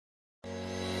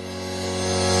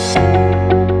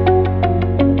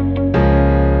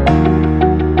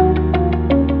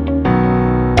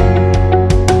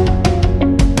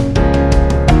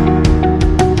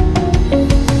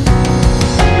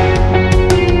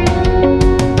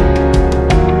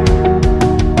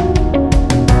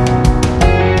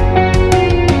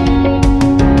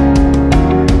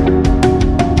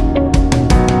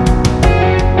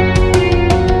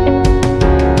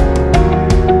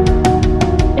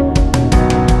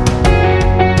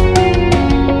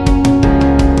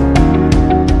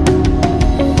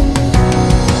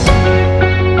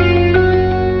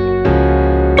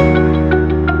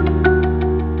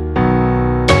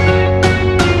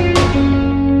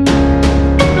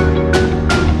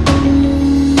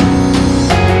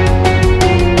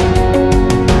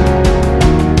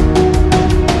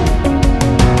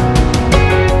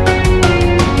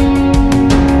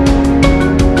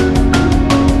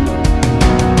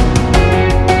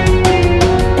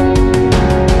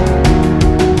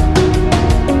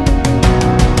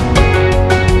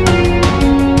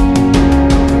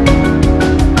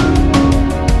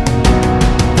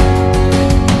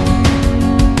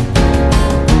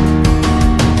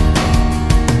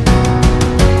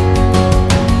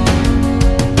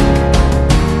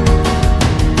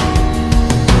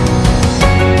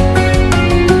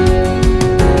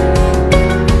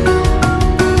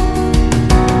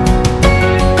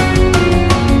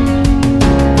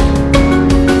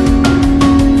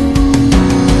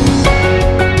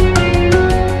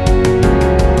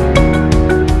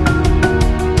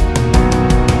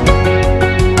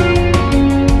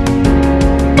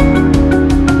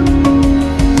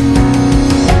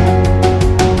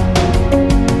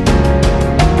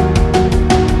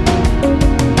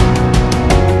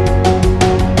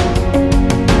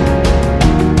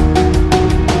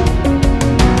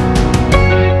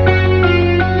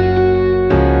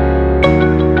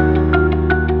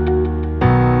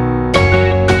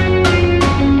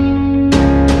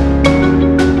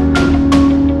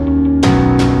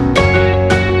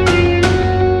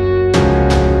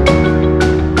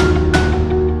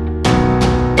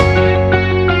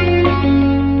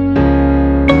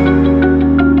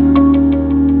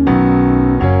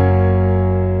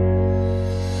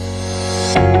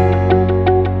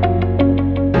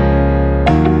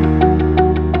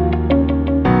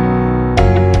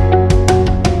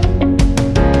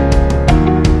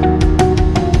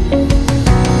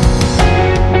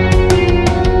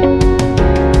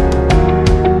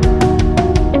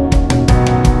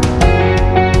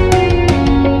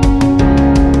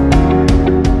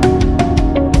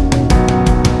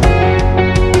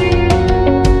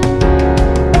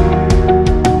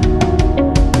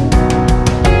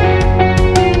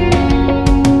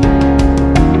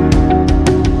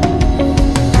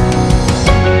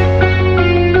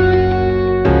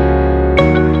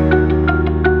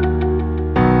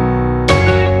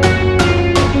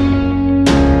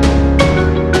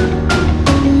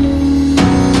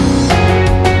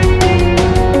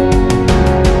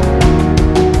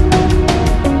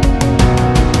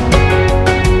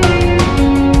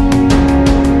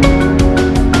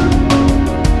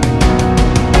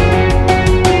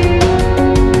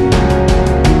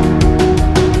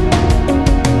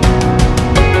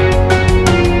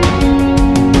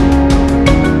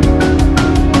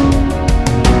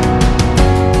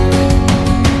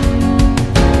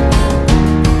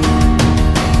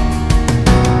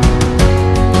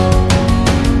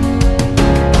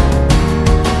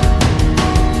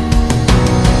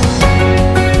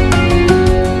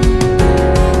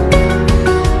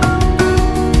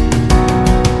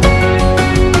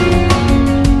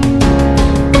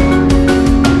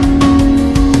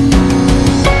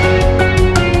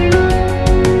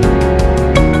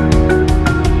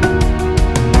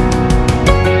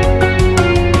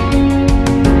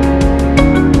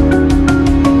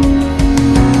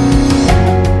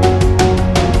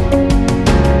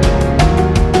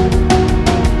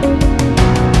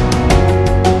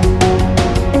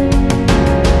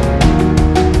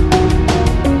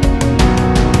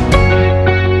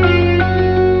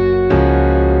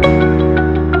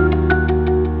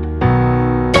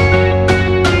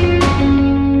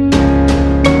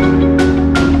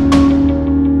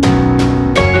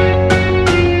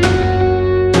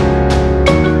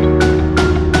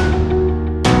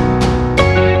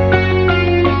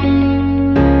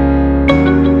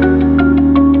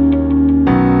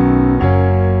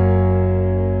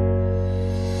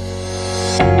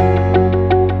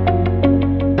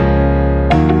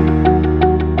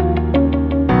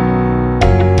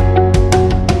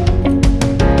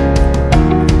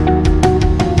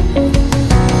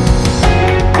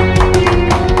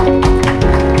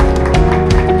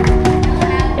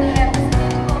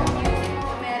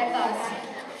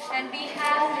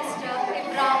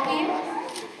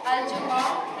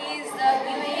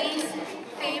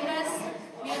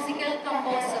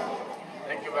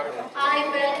I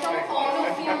welcome all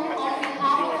of you on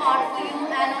behalf of Art for You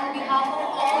and on behalf of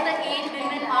all the 8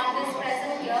 women artists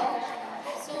present here.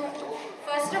 So,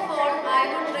 first of all, I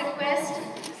would request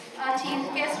our chief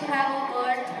guest to have a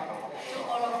word to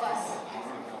all of us.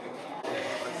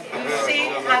 You see,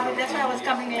 that's why I was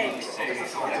coming late.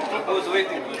 I was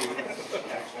waiting for you.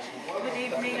 Good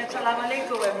evening, assalamu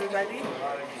alaikum everybody.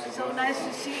 So nice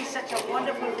to see such a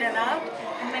wonderful turnout.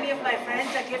 And many of my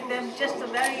friends, I give them just a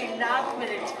very last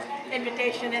minute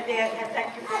invitation and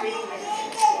thank you for being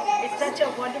here. It's such a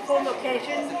wonderful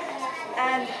location.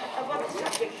 And what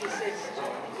subject this is?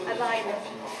 A line.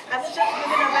 I was just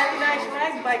given a very nice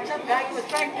rank by some guy who was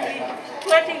trying to be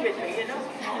flirting with me, you know.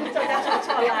 So that's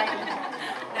also a line.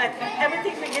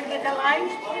 Everything begins with a line.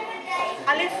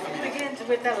 Alif begins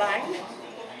with a line.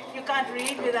 You can't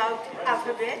read without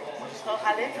alphabet, so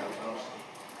Alif.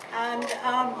 And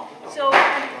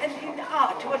and in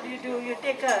art, what do? You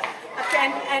take a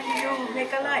pen and you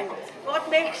make a line. What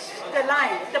makes the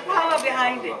line? The power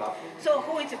behind it. So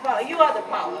who is the power? You are the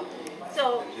power.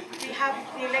 So we have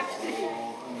the electricity,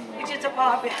 which is the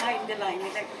power behind the line,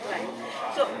 electric line.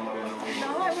 So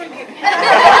now I will give you.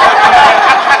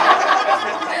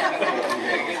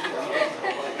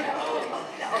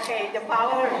 Okay, the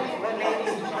power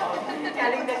lady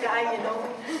telling the guy, you know,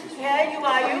 here you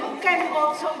are, you can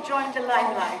also join the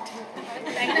limelight.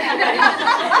 Thank you very much.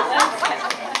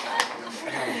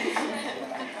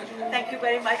 Thank you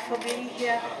very much for being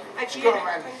here. I feel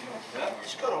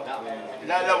اشكرهم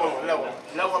لا لا والله لا والله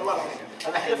لا والله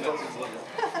انا حلفت I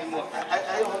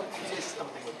want to say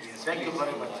something. Thank you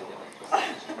very much.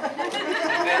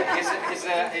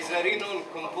 He's a renowned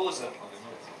composer.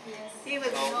 he was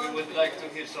So we would like to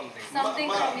hear something. Something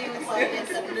from you,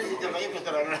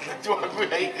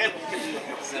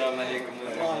 Assalamu alaikum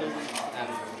and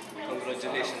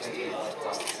congratulations to the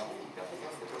artists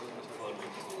for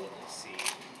see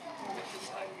the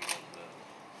design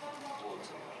of the walls.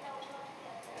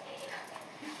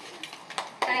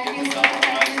 Thank you so much,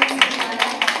 Sanja.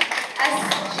 As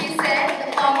she said, the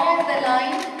power of the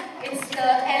line, it's the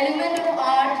element of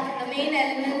art, the main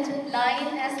element. Line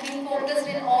has been focused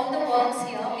in all the works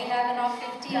here. We have around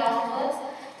 50 artworks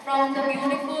from the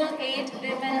beautiful 8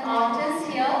 women artists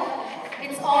here.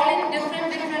 It's all in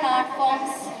different art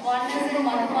forms. One is in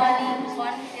Madhubani,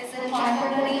 one is in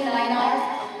contemporary line art,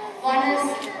 one is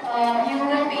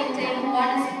mural painting,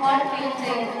 one is mud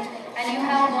painting, and you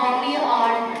have Gaudi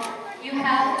art, you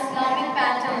have Islamic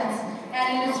patterns and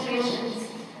illustrations.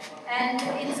 And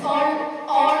it's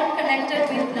all connected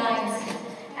with lines.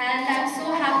 And I'm so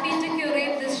happy to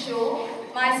curate this show.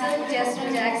 Myself, Jesno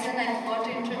Jackson, I forgot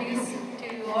to introduce to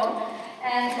you all.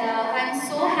 And I'm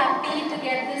so happy to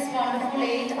get this wonderful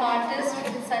 8 artists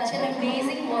with such an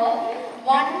amazing work,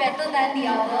 one better than the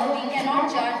other. We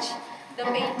cannot judge the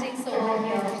paintings over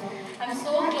here. I'm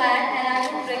so glad, and I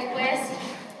would request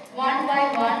one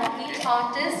by one each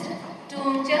artist to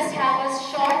just have a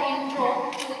short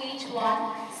intro to each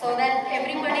one so that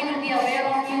everybody will be aware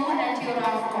of you and your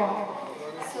art form.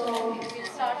 So we'll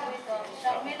start with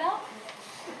Sharmila.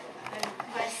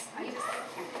 I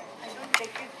don't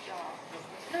take it.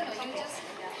 No, you just...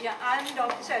 Yeah, I'm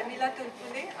Dr. Sharmila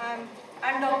Tulpule.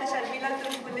 I'm Dr. Sharmila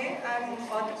Tulpule. I'm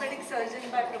orthopedic surgeon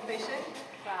by profession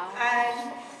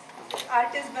and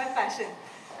artist by passion.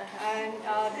 And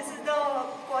this is the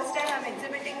first time I'm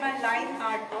exhibiting my line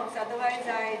artworks. Otherwise,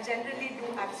 I generally do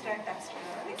abstract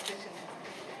expression.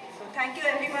 So thank you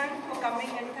everyone for coming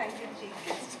and thank you chief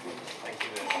guest. Thank you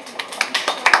very much.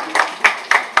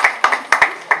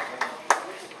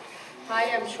 Hi,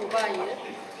 I'm Shobha Iyer.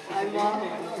 I'm a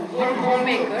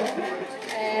homemaker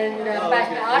and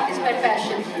art is my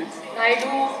passion. I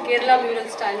do Kerala mural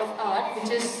style of art,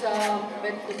 which is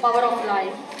with the power of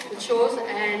line, which shows,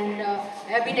 and I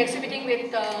have been exhibiting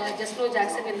with Jesno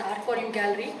Jackson in Art for You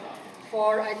gallery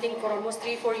for I think for almost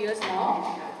 3-4 years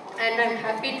now, and I'm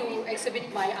happy to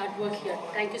exhibit my artwork here.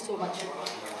 Thank you so much.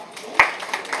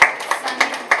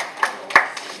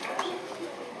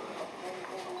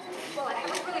 Well, I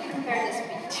haven't really prepared this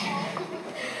speech.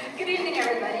 Good evening,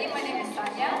 everybody. My name is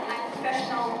Sanja. I'm a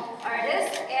professional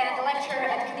artist and a lecturer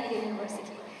at Canadian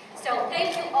University. So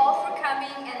thank you all for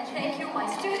coming, and thank you my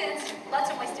students.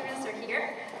 Lots of my students are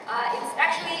here. It's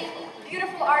actually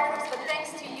beautiful artworks, but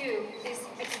thanks to you, this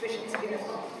exhibition is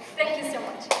beautiful. Thank you so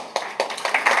much.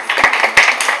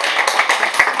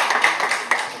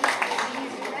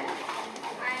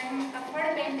 I'm a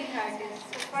photo painting artist.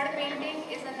 So photo painting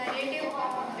is a narrative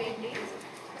form of paintings.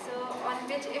 So on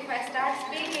which if I start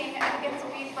speaking, I can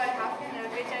speak for half an hour,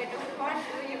 which I don't want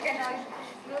to. You can all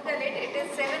Google it. It is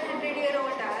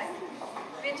 700-year-old art,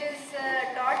 which is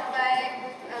taught by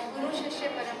Guru Shishya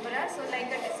Parampara.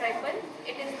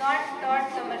 not taught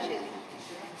commercially.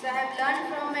 So I have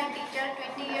learned from my teacher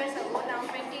 20 years ago. Now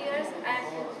 20 years I am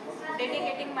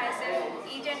dedicating myself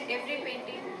each and every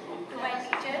painting to my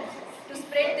teacher to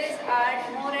spread this art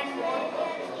more and more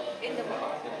in the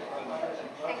world.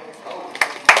 Thank you so much.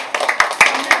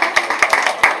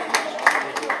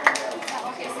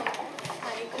 Okay, so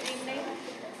hi, good evening.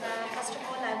 First of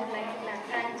all, I would like to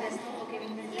thank Jesno for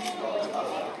giving me this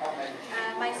opportunity.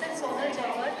 Myself, Sonal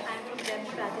Johar, I am from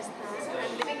Jaipur, Rajasthan.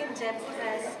 And living in Jaipur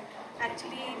has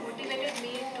actually motivated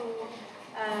me to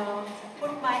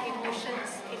put my emotions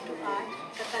into art,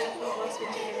 the colorful works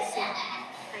which you can see.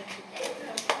 Thank you.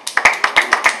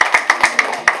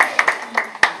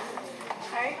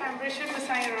 Hi, I'm Rishu.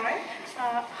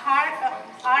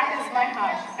 Art is my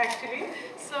heart, actually.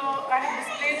 So I have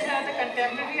displayed here the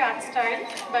contemporary art style.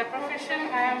 By profession,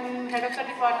 I am head of the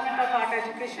Department of Art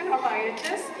Education of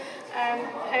IHS. And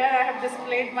here I have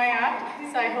displayed my art.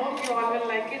 So I hope you all will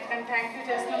like it. And thank you,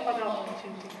 Jesno, for the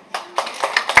opportunity.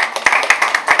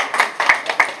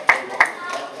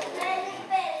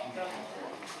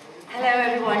 Hello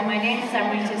everyone, my name is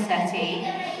Amrita Sethi.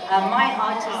 My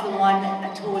art is the one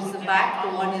towards the back, the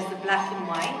one is the black and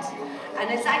white, and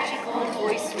it's actually called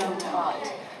voice note art.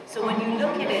 So when you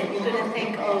look at it, you're going to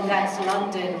think, oh, that's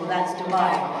London or that's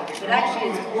Dubai, but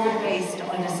actually it's all based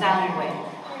on a sound wave.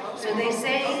 So they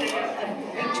say a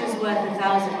picture's worth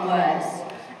 1,000 words.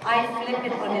 I flip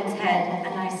it on its head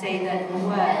and I say that a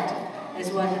word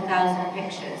is worth 1,000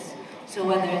 pictures. So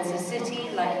whether it's a city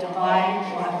like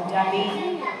Dubai or Abu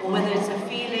Dhabi, or whether it's a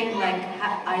feeling like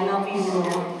I love you,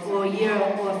 or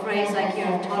a phrase like year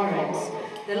of tolerance,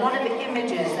 there are a lot of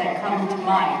images that come to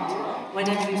mind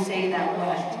whenever you say that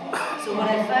word. So what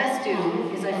I first do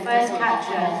is I first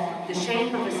capture the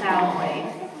shape of a sound wave,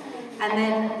 and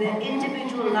then the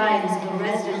individual lines of the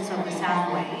residents of the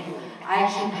sound wave, I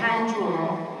actually hand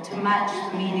draw to match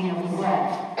the meaning of the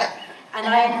word. And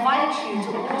I invite you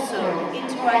to also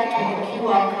interact with the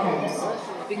QR codes,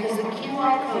 because the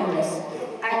QR codes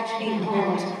actually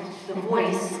hold the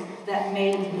voice that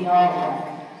made the artwork.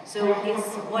 So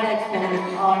it's what I call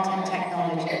art and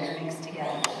technology mixed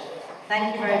together.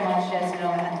 Thank you very much,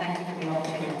 Jesno, and thank you for the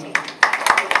opportunity.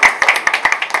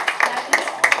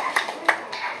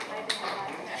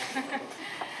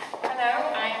 Hello,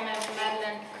 I'm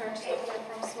Madeleine Kurtsdotter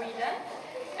from Sweden.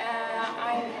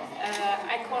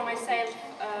 I call myself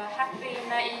a happy,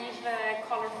 naive,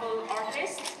 colorful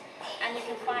artist, and you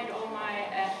can find all my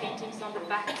paintings on the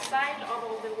back side of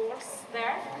all the walls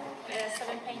there,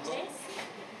 7 paintings.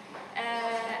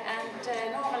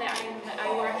 Normally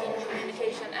I work in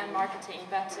communication and marketing,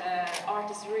 but art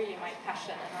is really my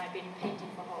passion, and I've been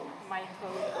painting for my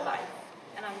whole life.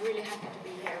 And I'm really happy to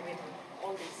be here with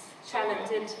all these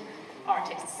talented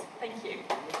artists. Thank you.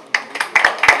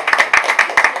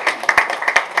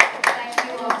 Thank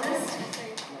you, artist.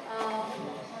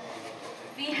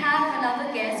 We have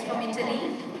another guest from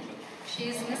Italy. She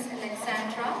is Miss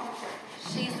Alexandra.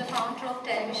 She is the founder of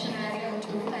Television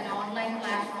YouTube, an online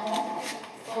platform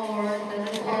for the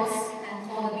reports and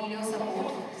for the video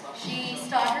support. She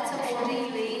started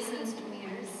supporting UAE since 2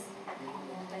 years,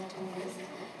 more than 2 years.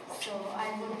 So I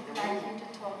would like you to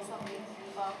talk something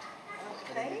about.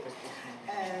 Okay.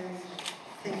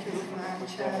 Thank you so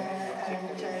much,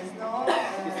 Jesno,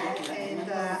 and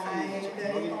I'm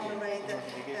very honored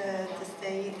to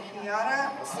stay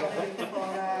here. Sorry for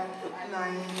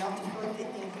my not good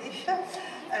English.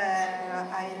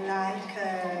 I like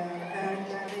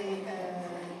very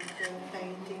the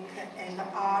painting and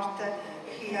art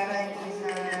here in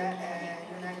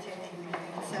United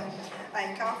Emirates.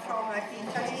 I come from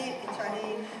Italy.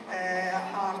 Italy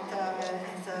art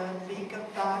is a big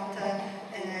part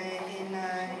in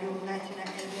United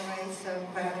Emirates,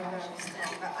 very, very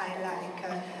strong. I like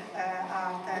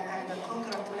art, and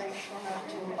congratulations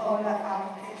to all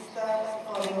artists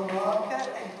for your work,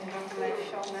 and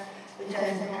congratulations to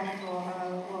Jesno for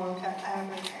work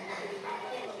everything.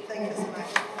 Thank you so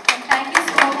much. Thank you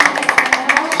so much,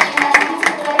 Alexandra. She has been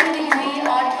supporting the UAE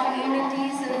art community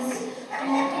since 2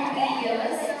 to 3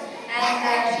 years,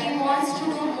 and she wants to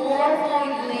do more for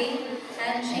UAE,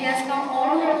 and she has come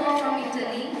all over from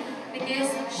Italy because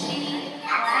she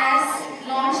has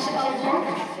launched a book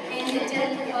in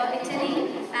Italy,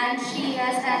 and she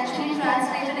has actually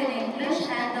translated in English,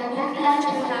 and the book launch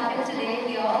will happen today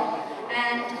here.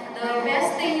 And the best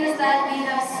thing is that we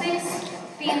have 6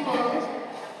 people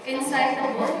inside the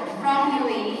book from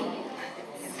UAE.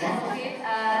 Okay,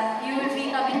 you will be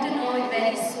coming to know it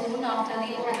very soon after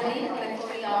the opening, before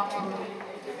the afternoon.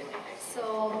 So,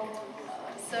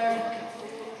 sir.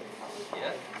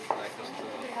 Yeah, like us to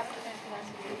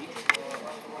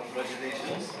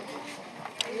congratulations.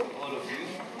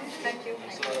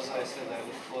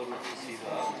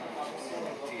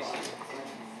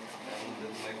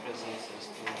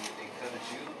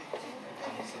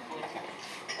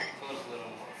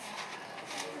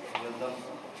 done.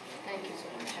 Thank you so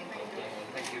much.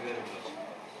 Thank you very much.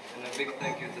 And a big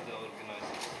thank you to the organizers.